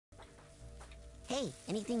Hey,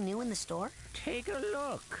 anything new in the store? Take a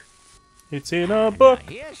look. It's in a book,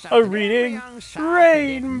 Here's a something reading every young scientist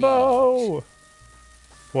needs. rainbow.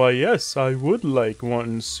 Why, yes, I would like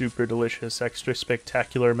one super delicious, extra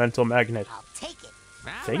spectacular mental magnet. I'll take it.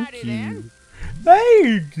 Thank Alrighty you. then.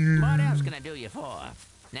 Thank you. What else can I do you for?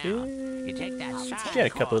 Now, you take that side Get a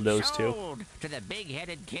couple of those, too. sold to the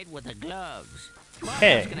big-headed kid with the gloves. What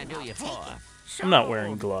Hey. else can I do you for? I'm not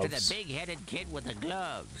wearing Sold gloves. To the big-headed kid with the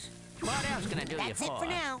gloves. What else can I do you That's for? it for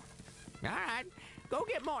now. All right, go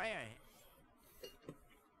get more air.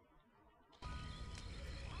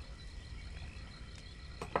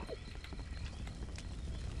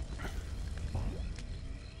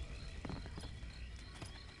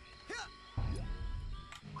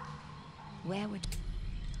 Where would...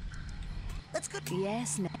 Let's go.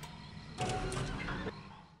 Yes, no.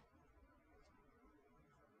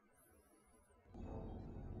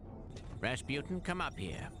 Rasputin, come up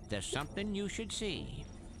here. There's something you should see.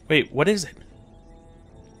 Wait, what is it?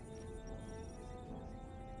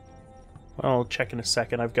 Well, I'll check in a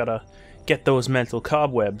second. I've got to get those mental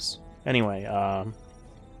cobwebs. Anyway,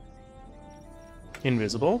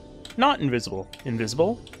 invisible, not invisible,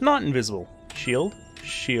 invisible, not invisible. Shield,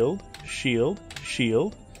 shield, shield,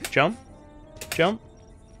 shield, jump, jump,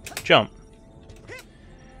 jump.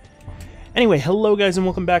 Anyway, hello guys and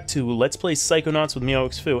welcome back to Let's Play Psychonauts with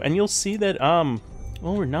Meowxfu. And you'll see that, well,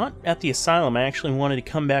 we're not at the asylum. I actually wanted to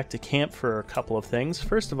come back to camp for a couple of things.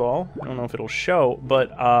 First of all, I don't know if it'll show,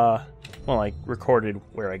 but, well, I recorded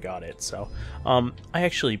where I got it, so, I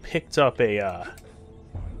actually picked up a,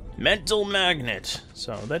 mental magnet.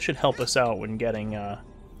 So that should help us out when getting,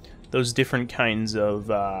 those different kinds of,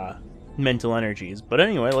 mental energies. But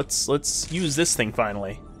anyway, let's use this thing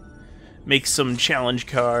finally. Make some challenge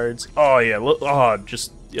cards. Oh yeah,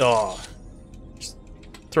 just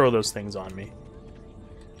throw those things on me.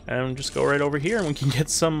 And just go right over here and we can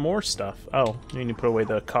get some more stuff. Oh, we need to put away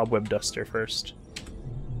the cobweb duster first.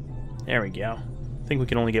 There we go. I think we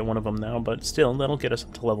can only get one of them now, but still, that'll get us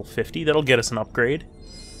up to level 50. That'll get us an upgrade.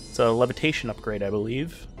 It's a levitation upgrade, I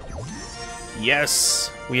believe.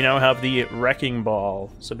 Yes! We now have the wrecking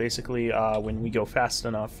ball. So basically, when we go fast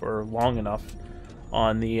enough or long enough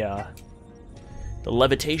on the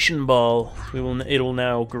levitation ball, it'll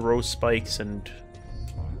now grow spikes and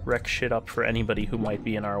wreck shit up for anybody who might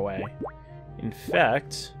be in our way. In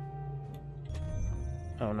fact...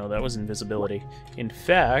 Oh no, that was invisibility. In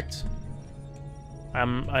fact...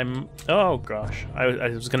 oh gosh. I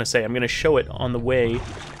was gonna say, I'm gonna show it on the way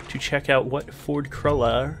to check out what Ford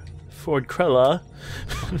Cruller...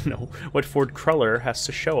 no, what Ford Cruller has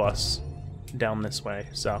to show us down this way,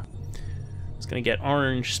 so... It's gonna get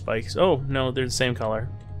orange spikes. Oh, no, they're the same color.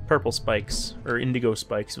 Purple spikes, or indigo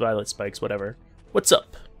spikes, violet spikes, whatever. What's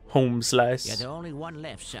up, home slice? You're the only one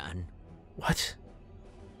left, son. What?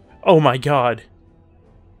 Oh my god.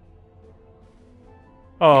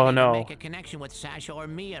 Oh I no. make a connection with Sasha or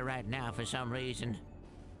Mia right now for some reason.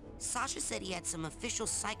 Sasha said he had some official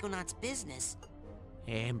Psychonauts business.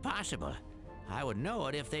 Impossible. I would know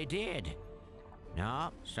it if they did.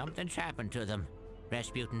 No, something's happened to them.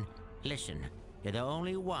 Rasputin, listen. You're the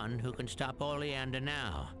only one who can stop Oleander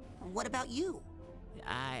now. What about you?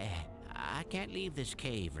 I can't leave this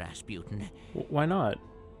cave, Rasputin. Why not?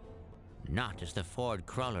 Not as the Ford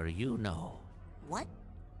Cruller you know. What?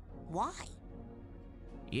 Why?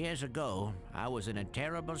 Years ago, I was in a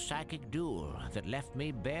terrible psychic duel that left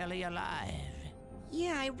me barely alive.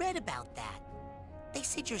 Yeah, I read about that. They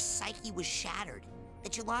said your psyche was shattered,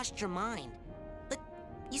 that you lost your mind. But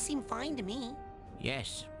you seem fine to me.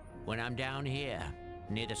 Yes, when I'm down here,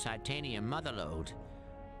 near the Psytanium motherlode,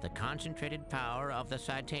 the concentrated power of the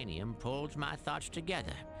Psytanium pulls my thoughts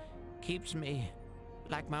together, keeps me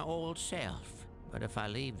like my old self. But if I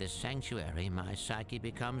leave this sanctuary, my psyche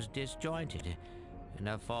becomes disjointed, and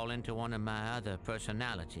I fall into one of my other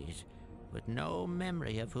personalities, with no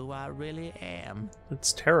memory of who I really am.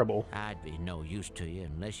 It's terrible. I'd be no use to you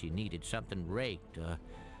unless you needed something raked or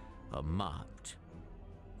mopped.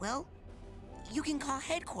 Well, you can call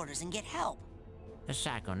headquarters and get help. The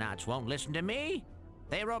Psychonauts won't listen to me.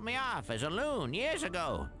 They wrote me off as a loon years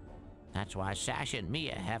ago. That's why Sasha and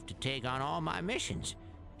Mia have to take on all my missions.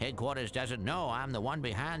 Headquarters doesn't know I'm the one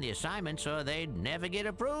behind the assignment, so they'd never get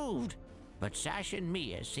approved. But Sasha and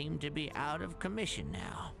Mia seem to be out of commission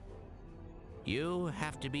now. You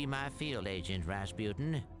have to be my field agent,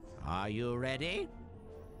 Rasputin. Are you ready?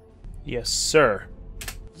 Yes, sir.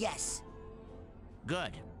 Yes.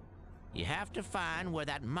 Good. You have to find where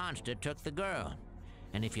that monster took the girl.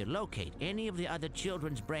 And if you locate any of the other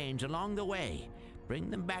children's brains along the way,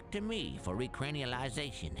 bring them back to me for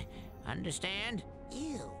recranialization. Understand?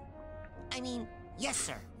 Ew. I mean, Yes,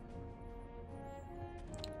 sir.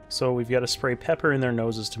 So we've got to spray pepper in their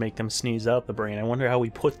noses to make them sneeze out the brain. I wonder how we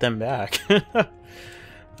put them back.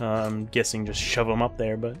 I'm guessing just shove them up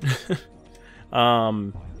there, but...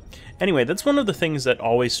 Anyway, that's one of the things that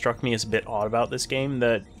always struck me as a bit odd about this game,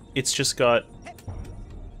 that it's just got...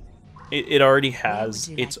 It already has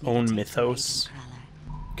its own mythos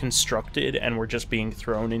constructed, and we're just being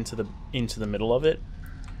thrown into the middle of it.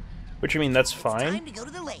 Which, I mean, that's fine. Time to go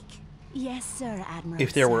to the lake. Yes, sir, Admiral.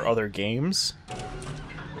 If there were other games,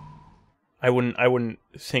 I wouldn't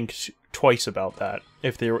think twice about that.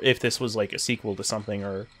 If this was like a sequel to something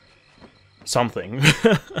or something.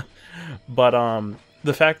 But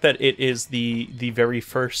the fact that it is the very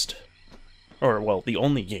first, or well, the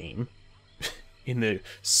only game in the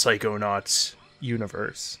Psychonauts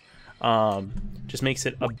universe, just makes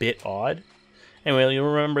it a bit odd. Anyway,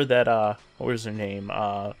 you'll remember that what was her name?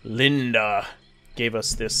 Linda gave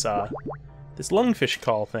us this this lungfish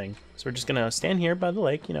call thing. So we're just gonna stand here by the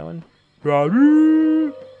lake, you know, and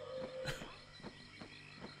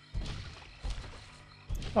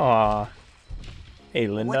Aw. Hey,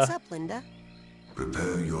 Linda. What's up, Linda?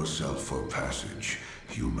 Prepare yourself for passage,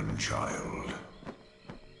 human child.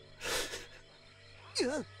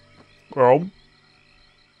 Girl.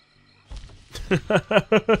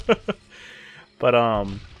 But,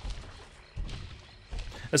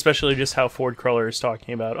 especially just how Ford Cruller is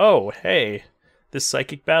talking about, oh, hey, this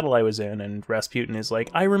psychic battle I was in, and Rasputin is like,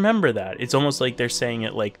 I remember that. It's almost like they're saying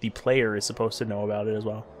it like the player is supposed to know about it as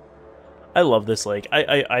well. I love this lake.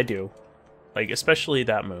 I do. Like, especially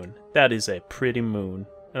that moon. That is a pretty moon.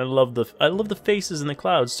 And I love the faces in the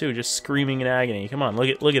clouds too, just screaming in agony. Come on, look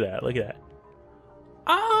at that. Look at that.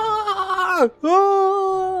 Ah!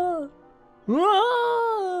 Ah!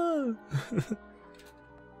 Ah!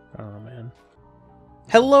 Oh man.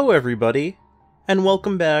 Hello everybody, and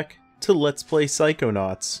welcome back to Let's Play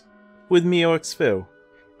Psychonauts with me, OXFU.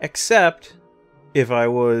 Except, if I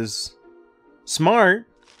was smart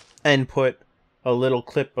and put a little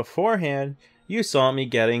clip beforehand, you saw me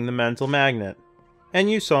getting the mental magnet.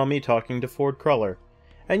 And you saw me talking to Ford Cruller.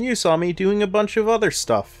 And you saw me doing a bunch of other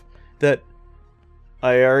stuff that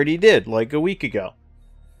I already did, like a week ago.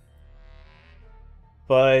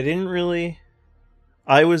 But I didn't really...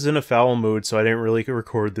 I was in a foul mood, so I didn't really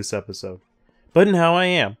record this episode. But now I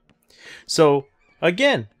am. So,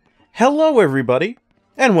 again, hello everybody,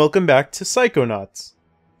 and welcome back to Psychonauts.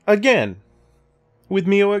 Again. With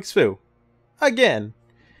me, OXFU. Again.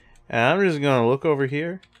 And I'm just gonna look over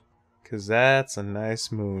here, because that's a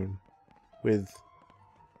nice moon. With,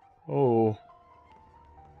 3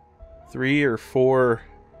 or 4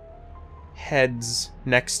 heads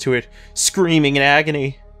next to it, screaming in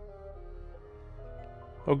agony.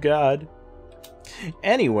 Oh god.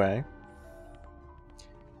 Anyway.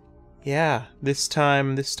 Yeah, this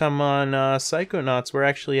time on Psychonauts, we're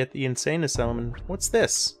actually at the insane asylum. What's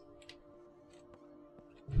this?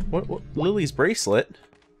 What Lily's bracelet?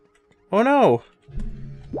 Oh no!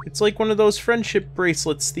 It's like one of those friendship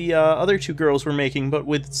bracelets the other 2 girls were making, but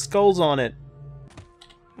with skulls on it.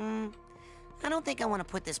 I don't think I want to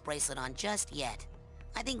put this bracelet on just yet.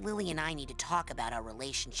 I think Lily and I need to talk about our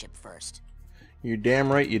relationship first. You're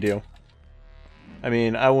damn right you do. I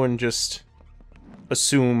mean, I wouldn't just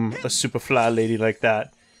assume a super fly lady like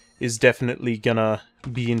that is definitely gonna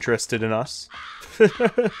be interested in us. Ooh,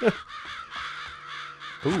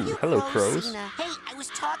 hello, crows. Hey, I was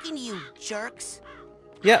talking to you, jerks.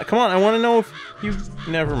 Yeah, come on, I want to know if you...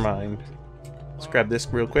 Never mind. Let's grab this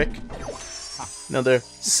real quick. Another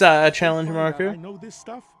side challenge marker. I know this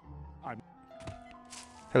stuff.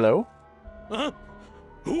 Hello? Huh?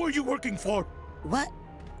 Who are you working for? What?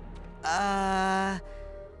 I'm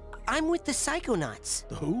with the Psychonauts.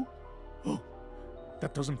 The who? Oh,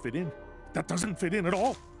 that doesn't fit in. That doesn't fit in at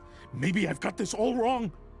all. Maybe I've got this all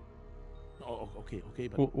wrong. Oh, okay,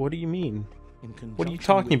 but... What do you mean? In What are you conjunction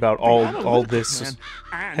talking with about, the all analytical this? man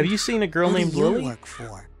and Have you seen a girl Who named do you Lily? work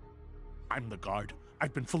for? I'm the guard.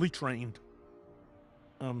 I've been fully trained.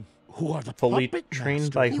 Who are the Fully puppet trained masters?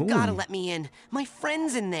 by You whom? gotta let me in. My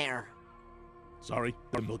friend's in there. Sorry,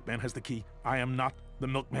 the milkman has the key. I am not the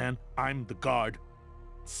milkman. I'm the guard.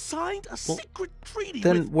 Signed a secret treaty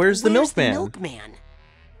Then with... where's the milkman? milkman?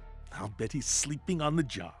 I'll bet he's sleeping on the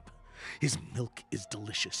job. His milk is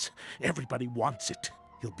delicious. Everybody wants it.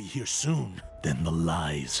 He'll be here soon. Then the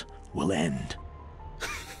lies will end.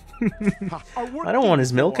 I don't want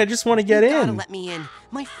his milk, I just want to get You gotta in. let me in.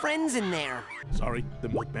 My friend's in there. Sorry, the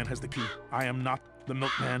milkman has the key. I am not the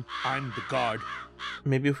milkman. I'm the guard.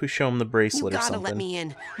 Maybe if we show him the You bracelet or gotta something. let me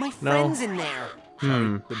in. My friend's in there.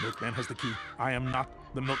 Sorry, the milkman has the key. I am not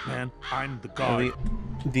the milkman. I'm the Well, guard.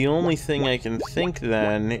 the only thing I can think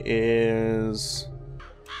then is...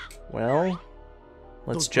 Well,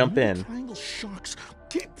 let's Those jump Bermuda in. Triangle sharks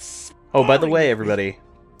keep Oh, by the sparring way, at me. everybody,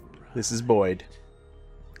 this is Boyd.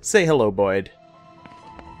 Say hello, Boyd.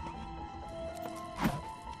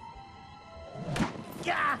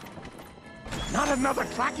 Yeah! Not another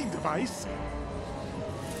tracking device.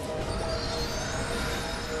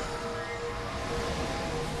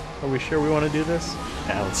 Are we sure we want to do this?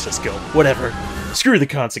 Nah, let's just go. Whatever. Screw the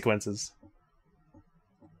consequences.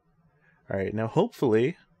 Alright, now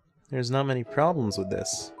hopefully there's not many problems with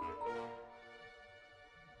this.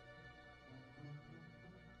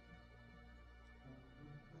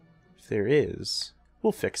 If there is,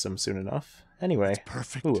 we'll fix them soon enough. Anyway.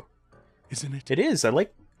 Perfect. Ooh, Isn't it? it is. I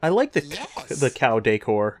like the Yes. the cow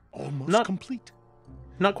decor. Almost Not complete.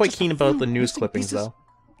 Not quite Just a keen about few the news missing clippings pieces. though.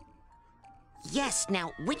 Yes,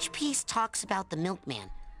 now, which piece talks about the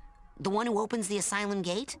milkman? The one who opens the asylum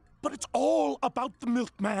gate? But it's all about the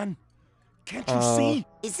milkman. Can't you see?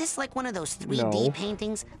 Is this like one of those 3D No.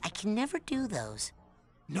 paintings? I can never do those.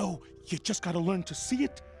 No, you just gotta learn to see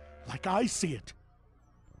it like I see it.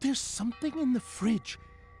 There's something in the fridge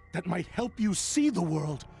that might help you see the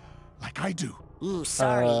world like I do. Ooh,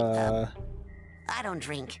 sorry. I don't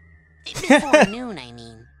drink. Before noon, I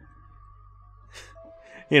mean.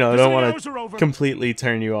 You know, I Visiting don't want hours are to over. completely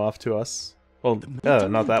turn you off to us. Well, not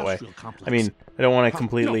that way. Military-industrial complex. I mean, I don't want to Huh,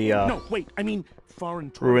 completely no, wait, I mean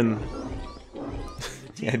foreign ruin.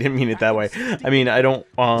 Yeah, I didn't mean it that way. I mean, I don't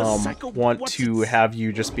want to have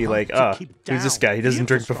you just be like, who's this guy? He doesn't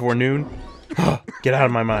drink before noon. Get out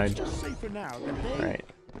of my mind. Just say for now that they, All right.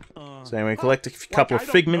 So anyway, collect a couple of I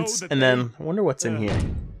don't figments, know that and then I wonder what's in here.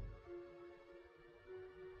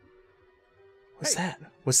 What's Hey, that?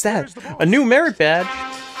 What's that? where's the boss? A new merit badge.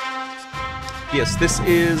 Yes, this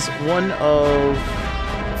is one of.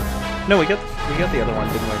 No, we got the other one,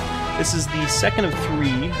 didn't we? This is the second of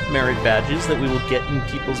 3 merit badges that we will get in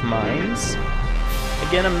people's minds.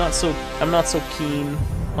 Again, I'm not so keen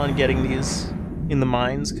on getting these in the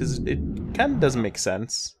mines because it kind of doesn't make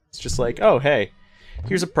sense. It's just like, oh hey,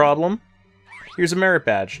 here's a problem. Here's a merit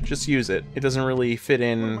badge. Just use it. It doesn't really fit my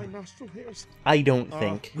in. nostril hairs. I don't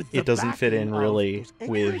think With it the doesn't fit in backing of really those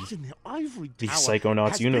with anchors in the ivory the tower Psychonauts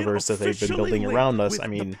has been universe that they've been officially building linked around us. with I the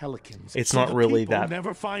mean, Pelicans, it's so not the really people that.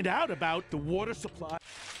 never find out about the water supply.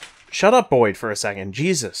 Shut up, Boyd, for a second.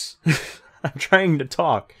 Jesus. I'm trying to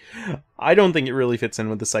talk. I don't think it really fits in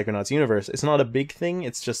with the Psychonauts universe. It's not a big thing.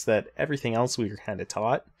 It's just that everything else we were kind of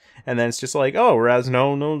taught. And then it's just like, oh,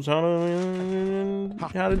 Razno knows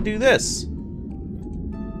how to do this.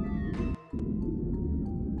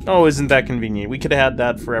 Oh, isn't that convenient? We could have had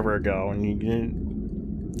that forever ago. And you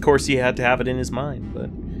didn't... Of course, he had to have it in his mind. But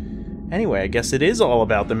anyway, I guess it is all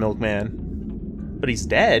about the milkman. But he's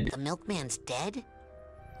dead. The milkman's dead?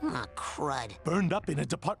 Aw, crud. Burned up in a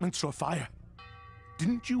department store fire.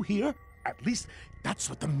 Didn't you hear? At least that's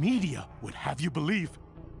what the media would have you believe.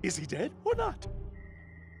 Is he dead or not?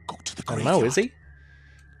 Go to the I don't graveyard. know, is he?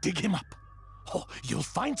 Dig him up. Oh, you'll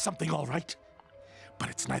find something all right. But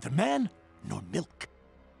it's neither man nor milk.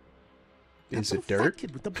 Is That it little fat dirt?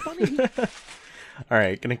 kid with the bunny.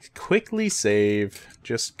 Alright, gonna quickly save,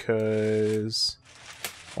 just cause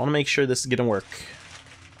I want to make sure this is gonna work.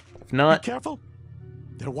 If Be not, careful.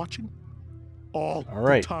 They're watching. All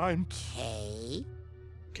right. the time. Okay.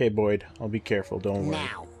 okay, Boyd, I'll be careful, don't worry.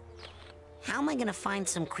 Now, how am I gonna find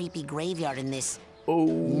some creepy graveyard in this Oh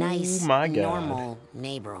nice, my god. normal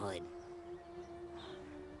neighborhood?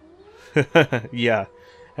 Yeah,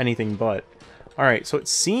 anything but. Alright, so it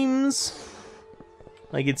seems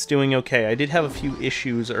like it's doing okay. I did have a few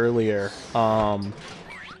issues earlier,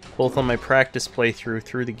 both on my practice playthrough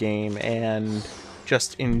through the game and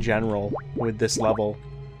just in general with this level.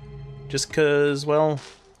 Just because, well,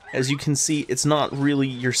 as you can see, it's not really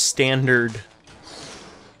your standard...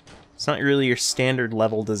 It's not really your standard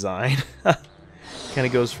level design. Kind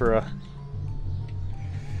of goes for a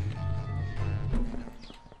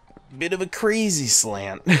bit of a crazy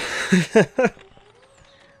slant.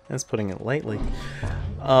 That's putting it lightly.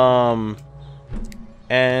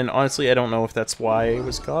 And honestly, I don't know if that's why it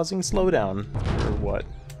was causing slowdown or what.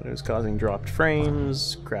 It was causing dropped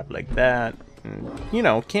frames, crap like that. And, you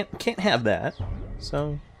know, can't have that.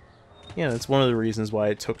 So, yeah, that's one of the reasons why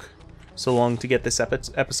it took so long to get this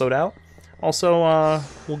episode out. Also,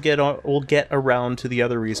 we'll get around to the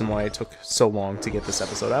other reason why it took so long to get this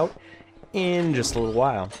episode out in just a little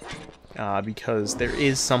while. Because there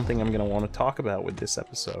is something I'm going to want to talk about with this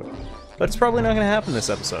episode. But it's probably not going to happen this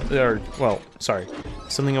episode. Or, well, sorry.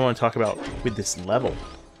 Something I want to talk about with this level.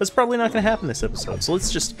 That's probably not going to happen this episode. So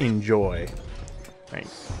let's just enjoy Right.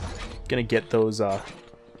 Gonna get those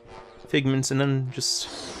figments and then just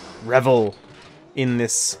revel in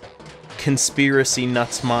this conspiracy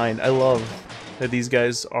nuts mind. I love that these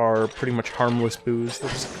guys are pretty much harmless boos. They'll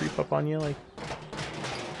just creep up on you like...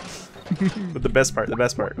 But the best part.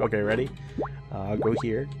 Okay, ready? Go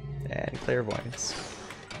here. And clairvoyance.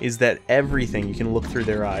 Is that everything, you can look through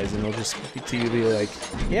their eyes and they'll just be like,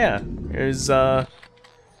 yeah, there's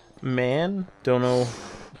man. Don't know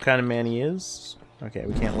what kind of man he is. Okay,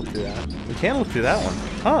 we can't look through that. We can look through that one.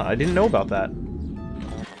 Huh, I didn't know about that.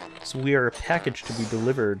 So we are a package to be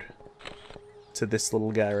delivered to this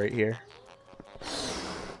little guy right here.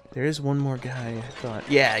 There is one more guy, I thought.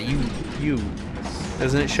 Yeah, you.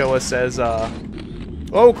 Doesn't it show us as,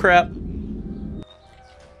 oh, crap.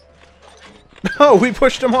 Oh, we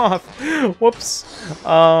pushed him off. Whoops.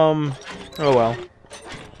 Oh, well.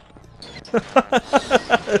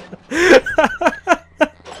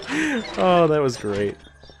 Oh, that was great.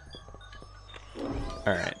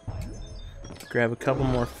 Alright. Grab a couple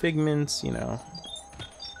more figments, you know.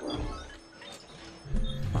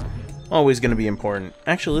 Always gonna be important.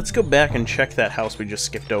 Actually, let's go back and check that house we just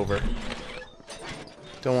skipped over.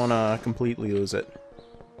 Don't wanna completely lose it.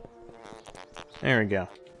 There we go.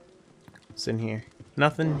 What's in here?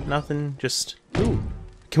 Nothing, just... Ooh.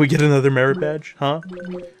 Can we get another merit badge? Huh?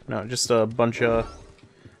 No, just a bunch of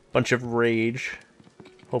rage.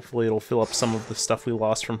 Hopefully it'll fill up some of the stuff we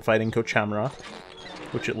lost from fighting Kochamara,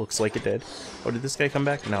 which it looks like it did. Oh, did this guy come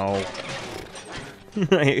back? No.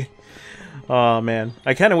 Oh man,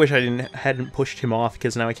 I kind of wish I hadn't pushed him off,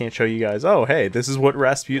 because now I can't show you guys. Oh hey, this is what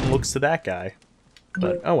Rasputin looks to that guy.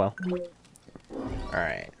 But oh well. All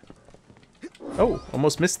right. Oh,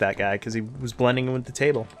 almost missed that guy because he was blending in with the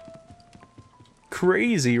table.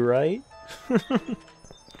 Crazy, right?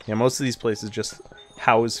 Yeah, most of these places just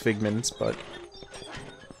house figments, but...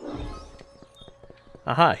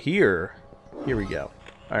 Aha, here. Here we go.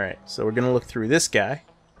 Alright, so we're gonna look through this guy.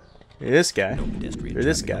 This guy. Or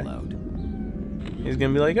this guy. He's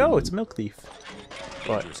gonna be like, oh, it's a milk thief.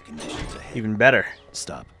 But even better.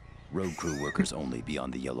 Stop. Road crew workers only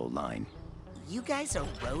beyond the yellow line. You guys are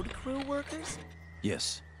road crew workers?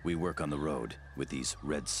 Yes, we work on the road with these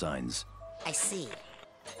red signs. I see.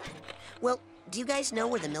 Well, do you guys know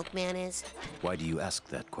where the milkman is? Why do you ask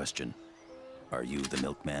that question? Are you the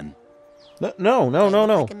milkman? No.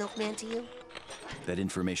 Like a milkman to you? That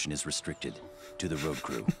information is restricted to the road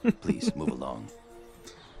crew. Please move along.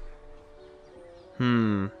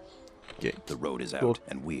 The road is out, Cool.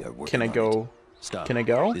 and we are working. Can I on go? It. Stop. Can I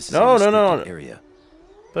go? This is No. a restricted area.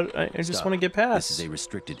 But I just Stop. want to get past. This is a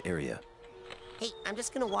restricted area. Hey, I'm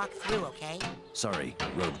just gonna walk through, okay? Sorry,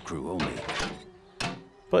 road crew only.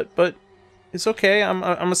 But it's okay. I'm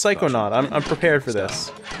a psychonaut. I'm prepared for this.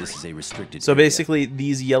 Stop. This is a restricted So area. basically,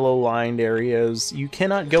 these yellow lined areas you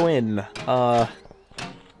cannot go in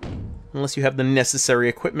unless you have the necessary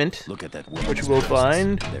equipment. Look at that Which we'll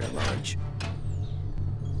find. They're large.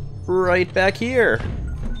 Right back here.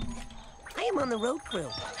 I am on the road crew.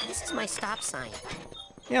 This is my stop sign.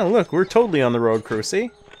 Yeah, look, we're totally on the road crew, see?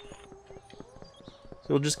 So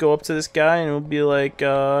we'll just go up to this guy and we'll be like,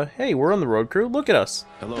 hey, we're on the road crew. Look at us.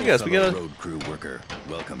 Hello, Look at us. We got a... road crew worker.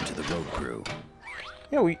 Welcome to the road crew.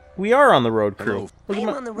 Yeah, we are on the road crew.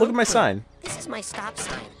 Hello. Look at my sign. This is my stop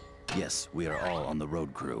sign. Yes, we are all on the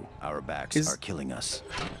road crew. Our backs are killing us.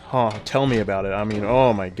 Oh, tell me about it. I mean,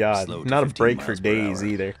 oh my god. Slow to Not a 15 break for miles per days hour.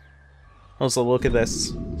 either. Also, look at this.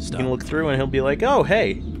 Stop. You can look through and he'll be like, oh,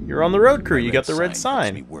 hey, you're on the road crew. You got the red helps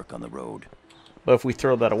sign. me work on the road. But if we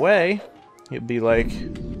throw that away, he'll be like,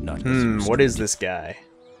 Not what is this guy?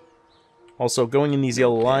 Also, going in these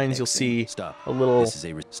yellow lines, you'll see Stop. a little This is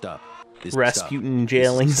a stop. This, Rasputin stop.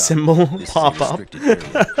 jailing This is- symbol This is a pop up. restricted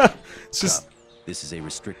area. It's just Stop. This is a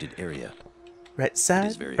restricted area. right It is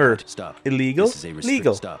side very or hot. Stop. illegal, This is a restricted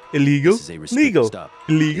legal, stop. illegal, This is a restricted legal, stop.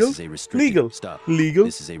 illegal, This is a restricted legal, stop. legal,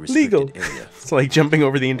 This is a restricted legal. area. It's like jumping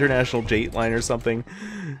over the international date line or something.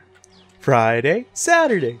 Friday,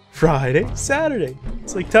 Saturday, Friday, Saturday.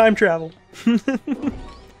 It's like time travel.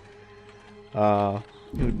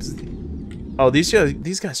 Oops. Oh, these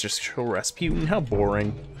guys just show Rasputin. How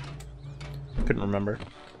boring. Couldn't remember.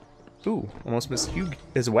 Ooh, almost missed Hugh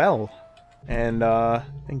as well. And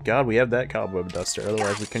thank God we have that cobweb duster.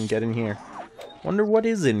 Otherwise, we couldn't get in here. Wonder what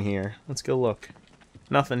is in here. Let's go look.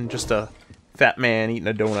 Nothing. Just a fat man eating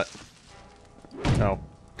a donut. Oh,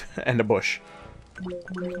 and a bush.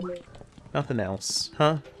 Nothing else,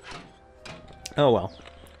 huh? Oh well.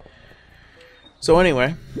 So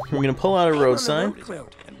anyway, we're gonna pull out a I am on road the sign, road crew.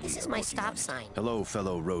 This is my stop sign. Hello,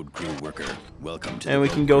 fellow road crew worker. Welcome to and the we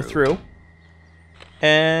road can go crew. through.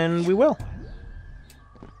 And we will.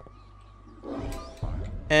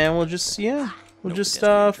 And we'll just, yeah, we'll just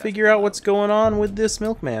figure out what's going on with this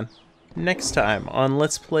milkman next time on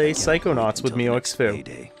Let's Play Psychonauts with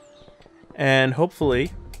MeowXFoo. And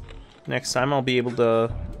hopefully, next time I'll be able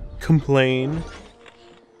to complain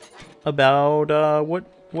about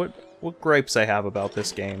what gripes I have about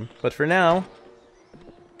this game. But for now,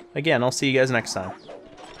 again, I'll see you guys next time.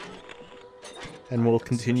 And we'll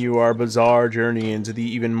continue our bizarre journey into the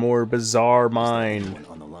even more bizarre mind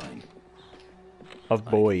of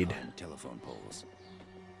Boyd.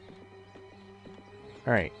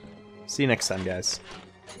 Alright. See you next time, guys.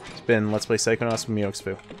 It's been Let's Play Psychonauts with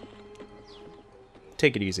MeowXFoo.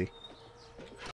 Take it easy.